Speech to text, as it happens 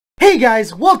Hey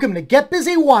guys, welcome to Get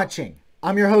Busy Watching.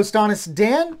 I'm your host, Honest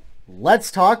Dan. Let's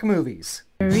talk movies.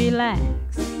 Relax,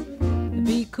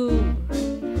 be cool,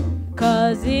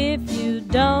 cause if you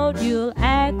don't, you'll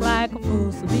act like a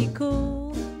fool, so be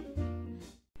cool.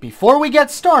 Before we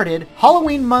get started,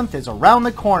 Halloween month is around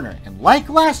the corner, and like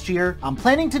last year, I'm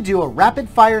planning to do a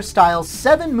rapid-fire style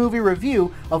 7-movie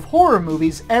review of horror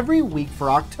movies every week for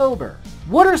October.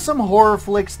 What are some horror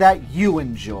flicks that you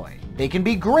enjoy? They can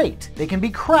be great, they can be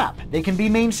crap, they can be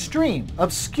mainstream,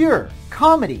 obscure,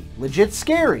 comedy, legit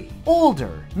scary,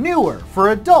 older, newer,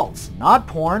 for adults, not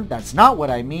porn, that's not what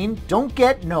I mean, don't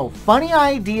get no funny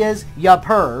ideas, ya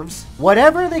pervs.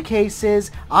 Whatever the case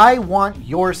is, I want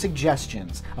your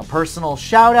suggestions. A personal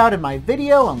shout out in my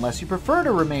video unless you prefer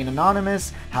to remain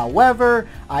anonymous. However,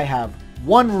 I have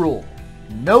one rule.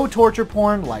 No torture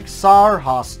porn like Saw or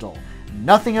Hostel.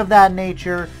 Nothing of that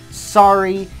nature.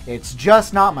 Sorry, it's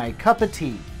just not my cup of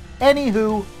tea.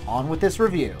 Anywho, on with this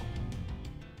review.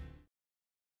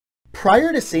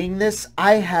 Prior to seeing this,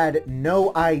 I had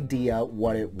no idea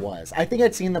what it was. I think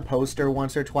I'd seen the poster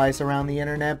once or twice around the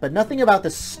internet, but nothing about the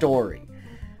story.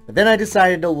 But then I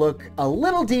decided to look a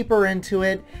little deeper into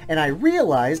it, and I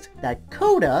realized that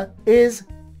CODA is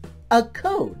a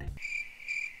code.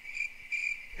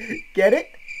 Get it?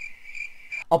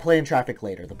 I'll play in traffic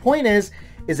later. The point is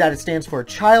that it stands for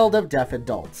Child of Deaf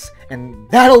Adults, and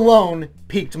that alone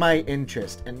piqued my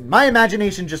interest, and my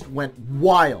imagination just went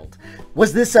wild.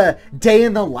 Was this a day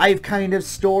in the life kind of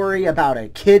story about a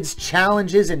kid's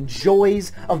challenges and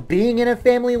joys of being in a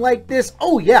family like this?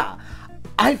 Oh yeah,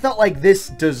 I felt like this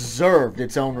deserved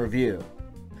its own review.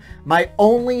 My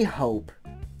only hope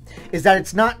is that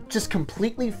it's not just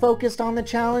completely focused on the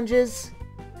challenges,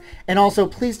 and also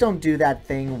please don't do that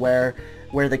thing where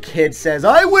the kid says,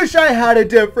 I wish I had a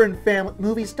different family.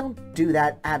 Movies don't do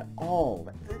that at all.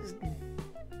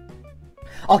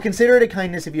 I'll consider it a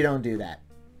kindness if you don't do that.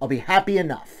 I'll be happy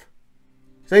enough.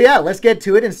 So yeah, let's get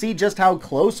to it and see just how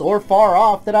close or far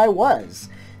off that I was.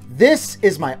 This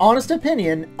is my honest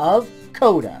opinion of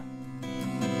CODA.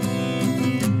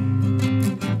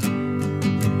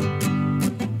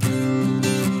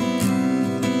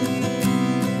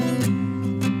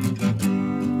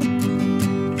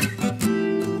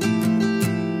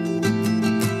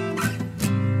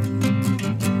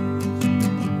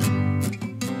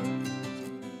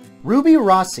 Ruby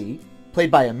Rossi, played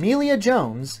by Amelia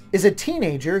Jones, is a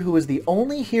teenager who is the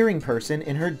only hearing person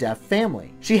in her deaf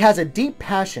family. She has a deep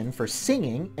passion for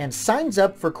singing and signs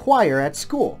up for choir at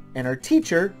school, and her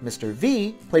teacher, Mr.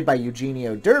 V, played by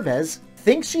Eugenio Derbez,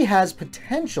 thinks she has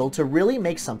potential to really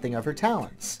make something of her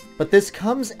talents. But this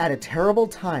comes at a terrible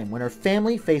time when her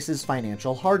family faces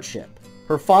financial hardship.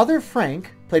 Her father,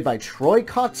 Frank, played by Troy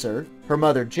Kotzer, her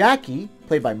mother, Jackie,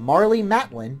 played by Marlee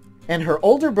Matlin, and her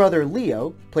older brother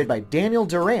Leo, played by Daniel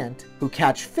Durant, who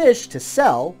catch fish to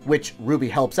sell, which Ruby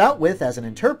helps out with as an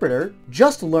interpreter,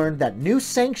 just learned that new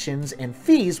sanctions and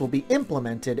fees will be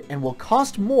implemented and will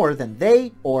cost more than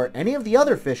they or any of the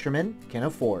other fishermen can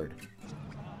afford.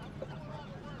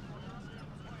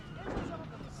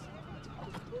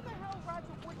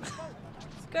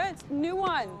 It's good. New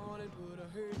one.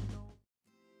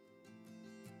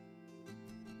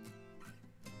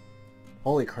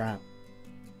 Holy crap.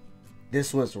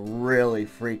 This was really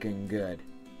freaking good.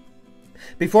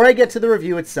 Before I get to the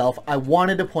review itself, I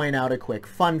wanted to point out a quick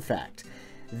fun fact.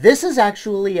 This is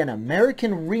actually an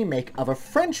American remake of a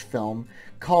French film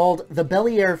called The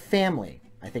Bel-Air Family.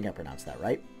 I think I pronounced that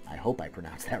right. I hope I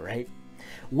pronounced that right.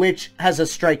 Which has a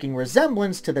striking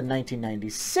resemblance to the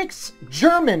 1996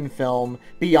 German film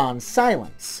Beyond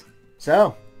Silence.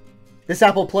 So, this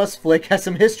Apple Plus flick has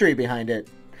some history behind it.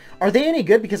 Are they any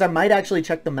good? Because I might actually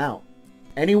check them out.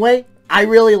 Anyway, I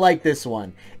really like this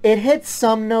one. It hits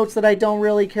some notes that I don't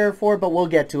really care for, but we'll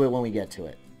get to it when we get to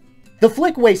it. The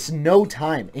flick wastes no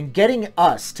time in getting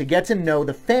us to get to know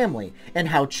the family and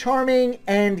how charming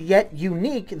and yet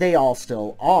unique they all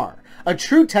still are. A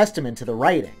true testament to the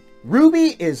writing.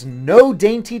 Ruby is no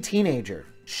dainty teenager.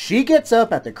 She gets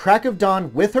up at the crack of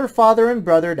dawn with her father and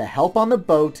brother to help on the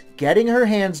boat, getting her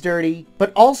hands dirty,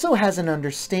 but also has an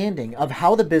understanding of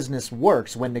how the business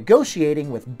works when negotiating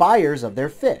with buyers of their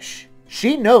fish.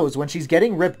 She knows when she's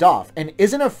getting ripped off and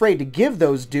isn't afraid to give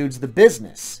those dudes the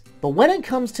business. But when it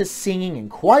comes to singing in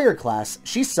choir class,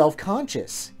 she's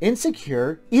self-conscious,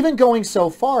 insecure, even going so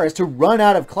far as to run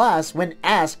out of class when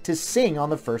asked to sing on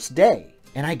the first day.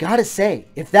 And I gotta say,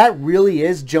 if that really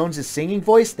is Jones's singing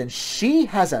voice, then she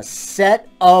has a set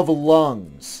of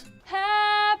lungs.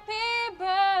 Happy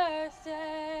birthday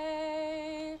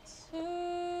to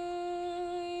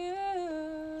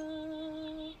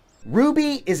you.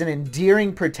 Ruby is an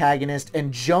endearing protagonist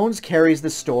and Jones carries the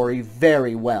story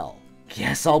very well.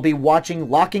 Guess I'll be watching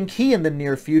Lock and Key in the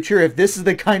near future if this is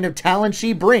the kind of talent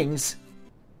she brings.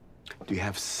 Do you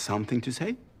have something to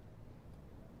say?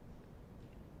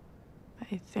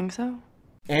 I think so.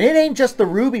 And it ain't just the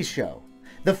Ruby show.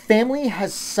 The family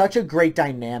has such a great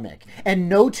dynamic, and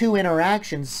no two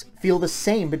interactions feel the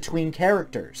same between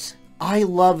characters. I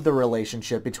love the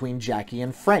relationship between Jackie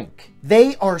and Frank.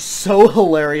 They are so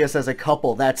hilarious as a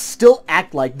couple that still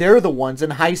act like they're the ones in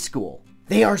high school.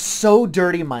 They are so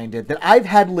dirty-minded that I've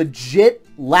had legit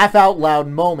laugh-out-loud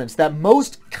moments that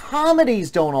most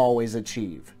comedies don't always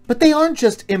achieve. But they aren't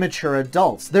just immature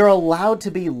adults. They're allowed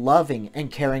to be loving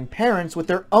and caring parents with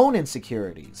their own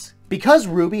insecurities. Because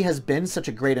Ruby has been such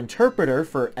a great interpreter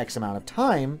for X amount of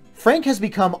time, Frank has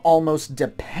become almost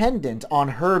dependent on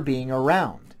her being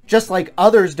around. Just like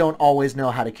others don't always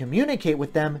know how to communicate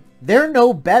with them, they're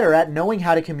no better at knowing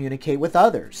how to communicate with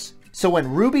others. So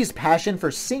when Ruby's passion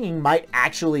for singing might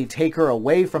actually take her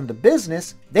away from the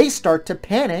business, they start to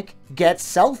panic, get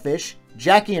selfish.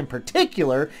 Jackie in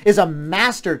particular is a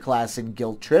masterclass in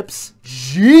guilt trips.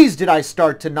 Jeez, did I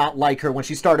start to not like her when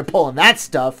she started pulling that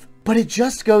stuff. But it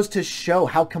just goes to show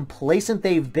how complacent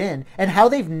they've been and how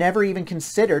they've never even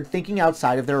considered thinking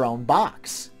outside of their own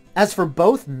box. As for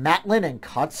both Matlin and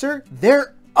Kutzer,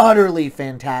 they're utterly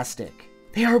fantastic.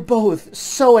 They are both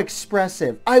so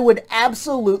expressive. I would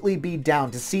absolutely be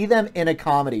down to see them in a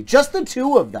comedy, just the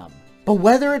two of them. But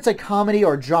whether it's a comedy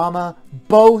or drama,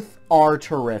 both are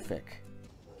terrific.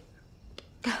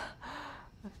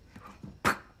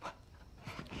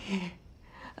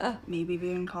 Maybe we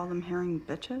can call them herring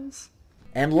bitches?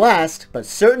 And last, but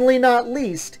certainly not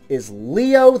least, is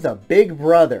Leo the Big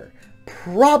Brother.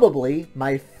 Probably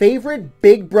my favorite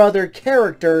Big Brother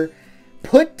character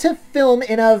put to film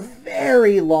in a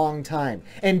very long time,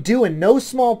 and due in no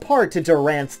small part to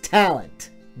Durant's talent.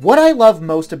 What I love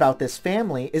most about this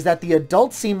family is that the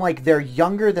adults seem like they're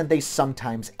younger than they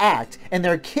sometimes act, and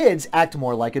their kids act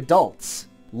more like adults.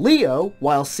 Leo,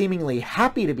 while seemingly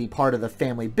happy to be part of the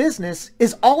family business,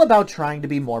 is all about trying to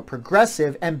be more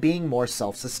progressive and being more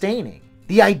self-sustaining.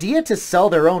 The idea to sell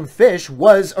their own fish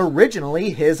was originally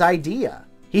his idea.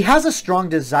 He has a strong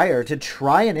desire to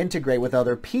try and integrate with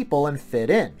other people and fit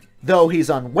in. Though he's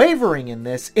unwavering in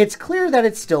this, it's clear that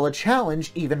it's still a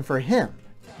challenge even for him.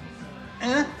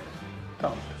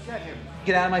 Oh.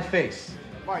 Get out of my face.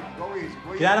 Mike, go easy.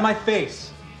 Get out of my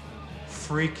face.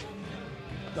 Freak.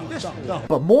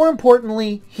 But more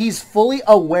importantly, he's fully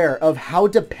aware of how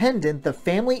dependent the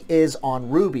family is on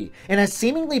Ruby, and has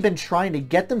seemingly been trying to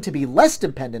get them to be less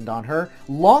dependent on her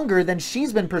longer than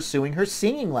she's been pursuing her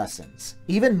singing lessons.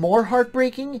 Even more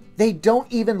heartbreaking, they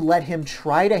don't even let him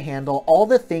try to handle all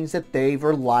the things that they've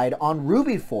relied on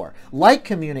Ruby for, like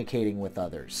communicating with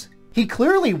others. He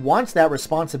clearly wants that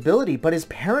responsibility, but his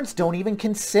parents don't even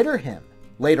consider him.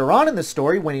 Later on in the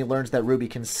story, when he learns that Ruby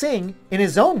can sing, in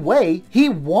his own way, he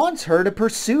wants her to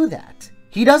pursue that.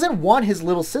 He doesn't want his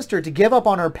little sister to give up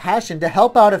on her passion to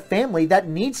help out a family that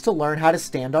needs to learn how to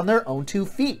stand on their own 2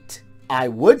 feet. I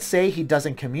would say he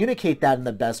doesn't communicate that in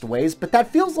the best ways, but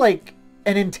that feels like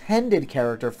an intended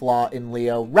character flaw in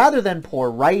Leo rather than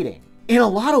poor writing. In a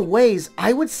lot of ways,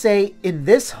 I would say in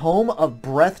this home of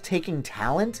breathtaking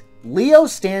talent, Leo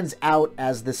stands out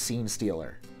as the scene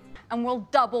stealer. And we'll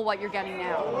double what you're getting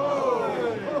now.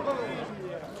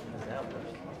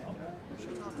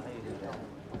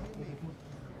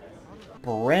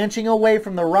 Branching away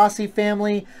from the Rossi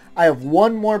family, I have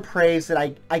one more praise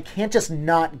that I can't just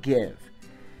not give.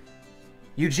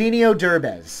 Eugenio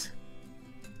Derbez.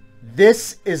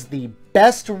 This is the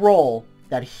best role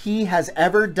that he has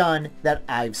ever done that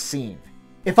I've seen.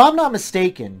 If I'm not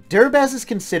mistaken, Derbez is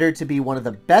considered to be one of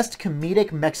the best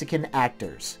comedic Mexican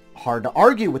actors. Hard to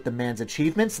argue with the man's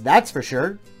achievements, that's for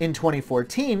sure. In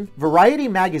 2014, Variety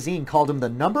magazine called him the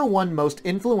 #1 most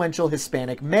influential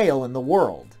Hispanic male in the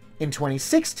world. In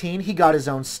 2016, he got his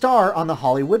own star on the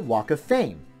Hollywood Walk of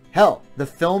Fame. Hell, the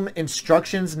film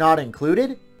Instructions Not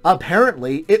Included?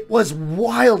 Apparently, it was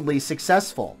wildly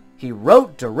successful. He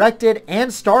wrote, directed,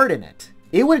 and starred in it.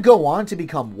 It would go on to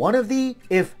become one of the,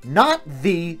 if not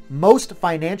the, most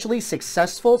financially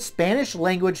successful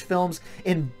Spanish-language films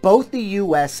in both the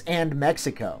US and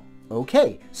Mexico.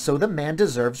 Okay, so the man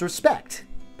deserves respect.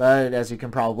 But as you can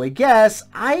probably guess,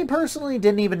 I personally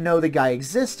didn't even know the guy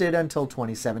existed until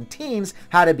 2017's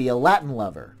How to Be a Latin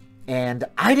Lover. And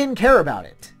I didn't care about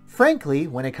it. Frankly,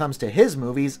 when it comes to his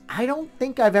movies, I don't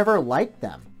think I've ever liked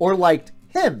them, or liked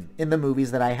him in the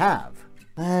movies that I have.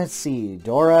 Let's see,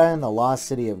 Dora and the Lost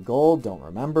City of Gold, don't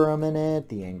remember him in it.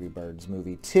 The Angry Birds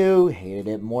movie 2, hated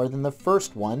it more than the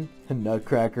first one.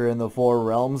 Nutcracker in the Four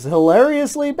Realms,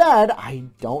 hilariously bad. I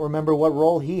don't remember what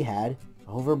role he had.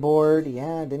 Overboard,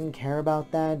 yeah, didn't care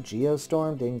about that.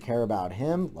 Geostorm, didn't care about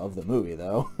him. Love the movie,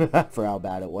 though, for how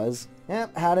bad it was.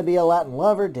 Yep, How to Be a Latin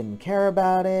Lover, didn't care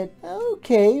about it.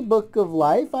 Okay, Book of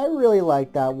Life, I really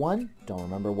liked that one. Don't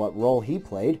remember what role he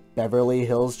played. Beverly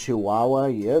Hills Chihuahua,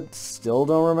 yep, still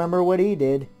don't remember what he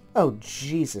did. Oh,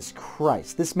 Jesus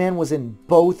Christ, this man was in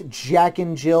both Jack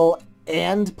and Jill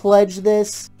and Pledge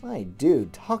This? My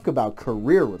dude, talk about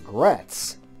career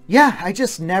regrets. Yeah, I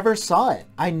just never saw it.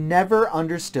 I never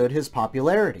understood his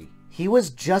popularity. He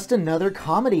was just another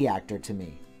comedy actor to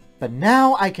me. But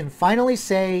now I can finally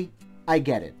say, I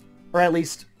get it. Or at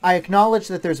least, I acknowledge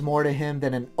that there's more to him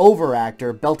than an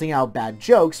over-actor belting out bad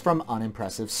jokes from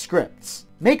unimpressive scripts.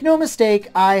 Make no mistake,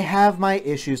 I have my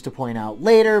issues to point out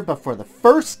later, but for the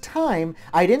first time,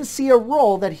 I didn't see a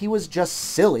role that he was just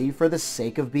silly for the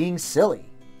sake of being silly.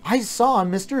 I saw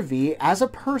Mr. V as a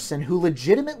person who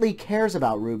legitimately cares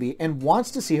about Ruby and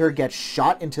wants to see her get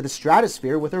shot into the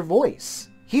stratosphere with her voice.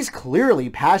 He's clearly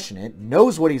passionate,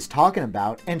 knows what he's talking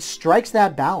about, and strikes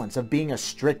that balance of being a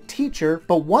strict teacher,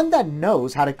 but one that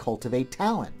knows how to cultivate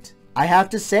talent. I have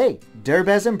to say,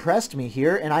 Derbez impressed me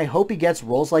here, and I hope he gets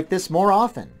roles like this more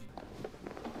often.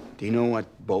 Do you know what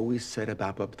Bowie said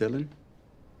about Bob Dylan?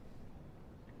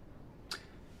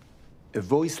 A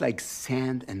voice like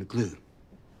sand and glue.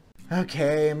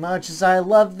 Okay, much as I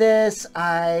love this,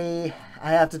 I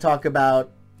have to talk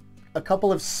about a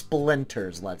couple of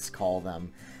splinters, let's call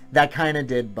them, that kind of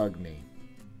did bug me.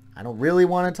 I don't really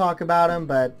want to talk about them,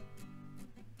 but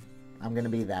I'm going to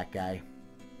be that guy.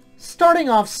 Starting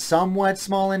off somewhat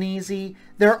small and easy,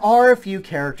 there are a few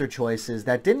character choices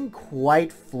that didn't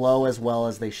quite flow as well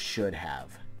as they should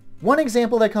have. One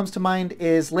example that comes to mind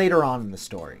is later on in the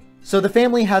story. So the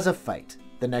family has a fight.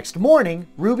 The next morning,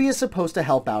 Ruby is supposed to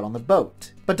help out on the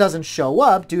boat, but doesn't show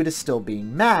up due to still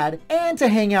being mad, and to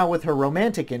hang out with her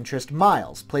romantic interest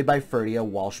Miles, played by Ferdia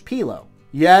Walsh-Pilo.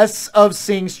 Yes, of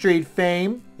Sing Street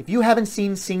fame. If you haven't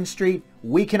seen Sing Street,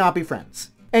 we cannot be friends.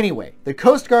 Anyway, the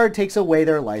Coast Guard takes away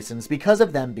their license because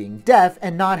of them being deaf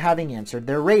and not having answered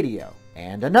their radio.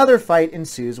 And another fight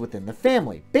ensues within the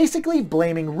family, basically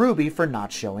blaming Ruby for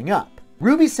not showing up.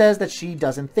 Ruby says that she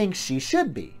doesn't think she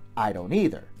should be. I don't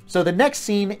either. So the next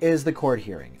scene is the court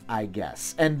hearing, I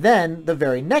guess. And then the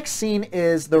very next scene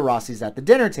is the Rossies at the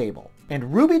dinner table.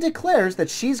 And Ruby declares that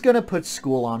she's going to put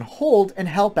school on hold and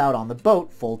help out on the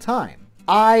boat full time.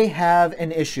 I have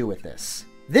an issue with this.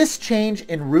 This change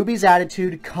in Ruby's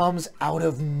attitude comes out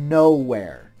of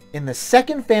nowhere. In the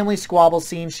second family squabble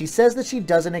scene, she says that she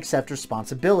doesn't accept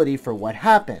responsibility for what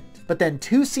happened. But then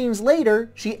 2 scenes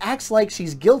later, she acts like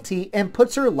she's guilty and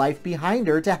puts her life behind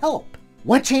her to help.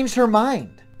 What changed her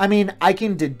mind? I mean, I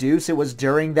can deduce it was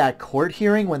during that court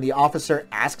hearing when the officer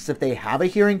asks if they have a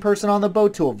hearing person on the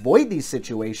boat to avoid these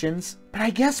situations. But I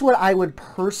guess what I would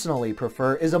personally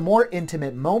prefer is a more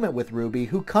intimate moment with Ruby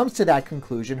who comes to that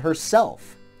conclusion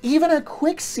herself. Even a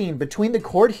quick scene between the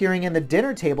court hearing and the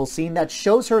dinner table scene that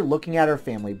shows her looking at her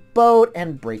family boat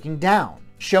and breaking down.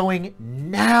 Showing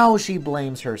now she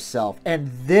blames herself,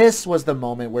 and this was the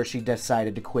moment where she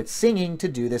decided to quit singing to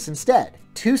do this instead.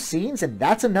 2 scenes and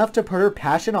that's enough to put her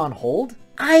passion on hold?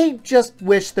 I just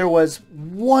wish there was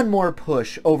one more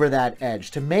push over that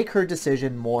edge to make her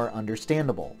decision more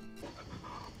understandable.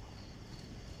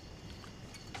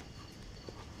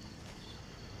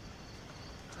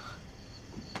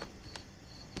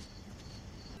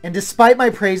 And despite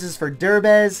my praises for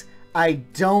Derbez, I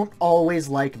don't always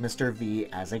like Mr. V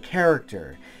as a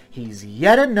character. He's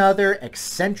yet another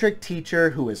eccentric teacher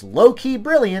who is low-key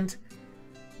brilliant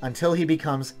until he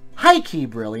becomes high-key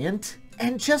brilliant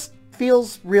and just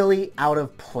feels really out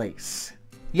of place.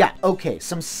 Yeah, okay,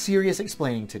 some serious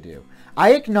explaining to do.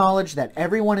 I acknowledge that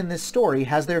everyone in this story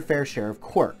has their fair share of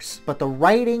quirks, but the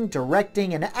writing,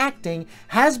 directing, and acting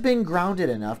has been grounded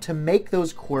enough to make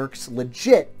those quirks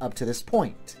legit up to this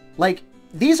point. Like,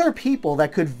 these are people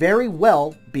that could very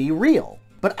well be real.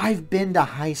 But I've been to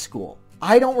high school.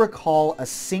 I don't recall a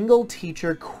single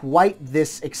teacher quite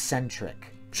this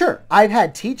eccentric. Sure, I've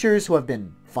had teachers who have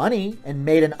been funny and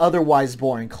made an otherwise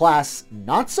boring class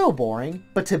not so boring,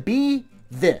 but to be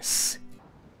this.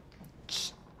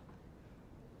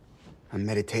 I'm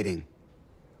meditating.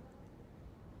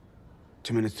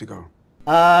 2 minutes to go.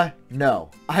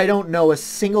 No. I don't know a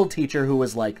single teacher who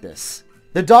was like this.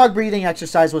 The dog breathing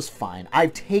exercise was fine.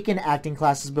 I've taken acting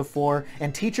classes before,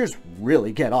 and teachers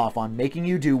really get off on making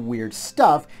you do weird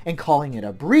stuff and calling it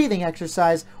a breathing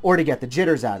exercise or to get the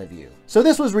jitters out of you. So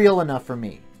this was real enough for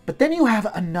me. But then you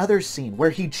have another scene where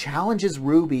he challenges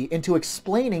Ruby into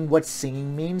explaining what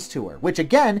singing means to her, which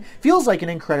again feels like an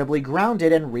incredibly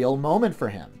grounded and real moment for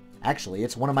him. Actually,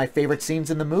 it's one of my favorite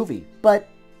scenes in the movie, but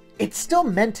it's still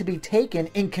meant to be taken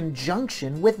in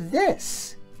conjunction with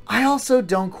this. I also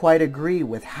don't quite agree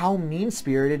with how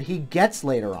mean-spirited he gets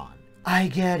later on. I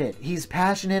get it, he's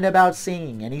passionate about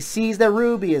singing, and he sees that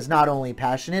Ruby is not only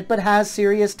passionate, but has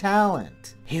serious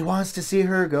talent. He wants to see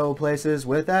her go places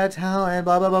with that talent,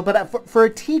 blah blah blah, but for a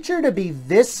teacher to be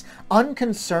this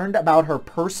unconcerned about her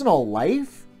personal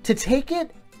life, to take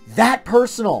it that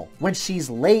personal when she's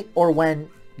late or when,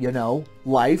 you know,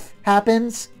 life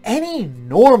happens, any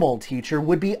normal teacher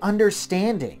would be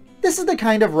understanding. This is the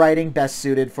kind of writing best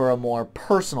suited for a more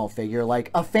personal figure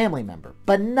like a family member,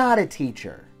 but not a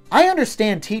teacher. I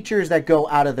understand teachers that go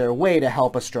out of their way to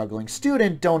help a struggling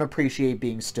student don't appreciate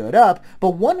being stood up,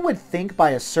 but one would think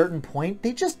by a certain point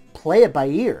they just play it by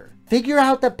ear. Figure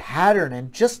out the pattern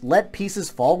and just let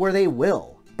pieces fall where they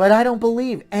will. But I don't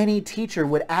believe any teacher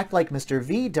would act like Mr.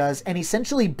 V does and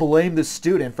essentially blame the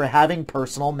student for having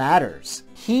personal matters.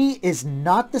 He is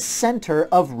not the center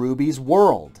of Ruby's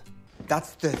world.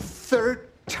 That's the third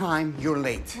time you're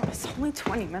late. It's only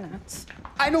 20 minutes.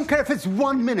 I don't care if it's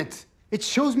 1 minute. It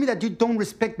shows me that you don't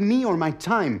respect me or my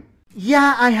time.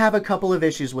 Yeah, I have a couple of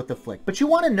issues with the flick, but you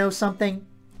want to know something?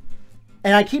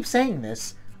 And I keep saying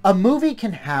this, a movie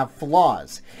can have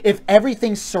flaws if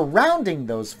everything surrounding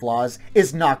those flaws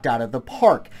is knocked out of the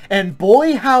park. And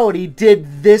boy howdy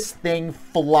did this thing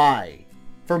fly.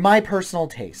 For my personal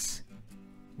tastes,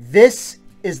 this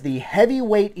is the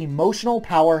heavyweight emotional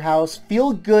powerhouse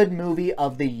feel-good movie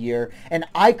of the year, and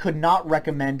I could not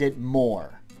recommend it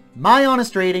more. My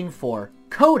honest rating for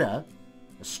CODA,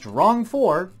 a strong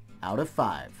 4 out of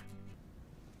 5.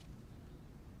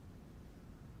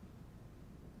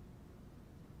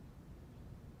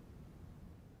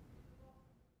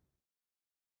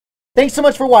 Thanks so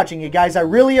much for watching, you guys. I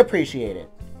really appreciate it.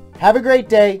 Have a great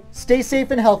day. Stay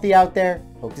safe and healthy out there.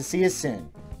 Hope to see you soon.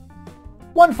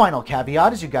 One final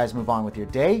caveat as you guys move on with your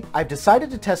day, I've decided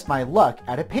to test my luck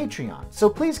at a Patreon, so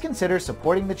please consider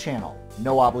supporting the channel.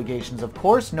 No obligations of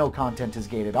course, no content is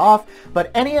gated off,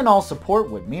 but any and all support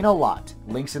would mean a lot.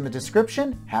 Links in the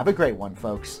description. Have a great one,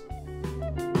 folks.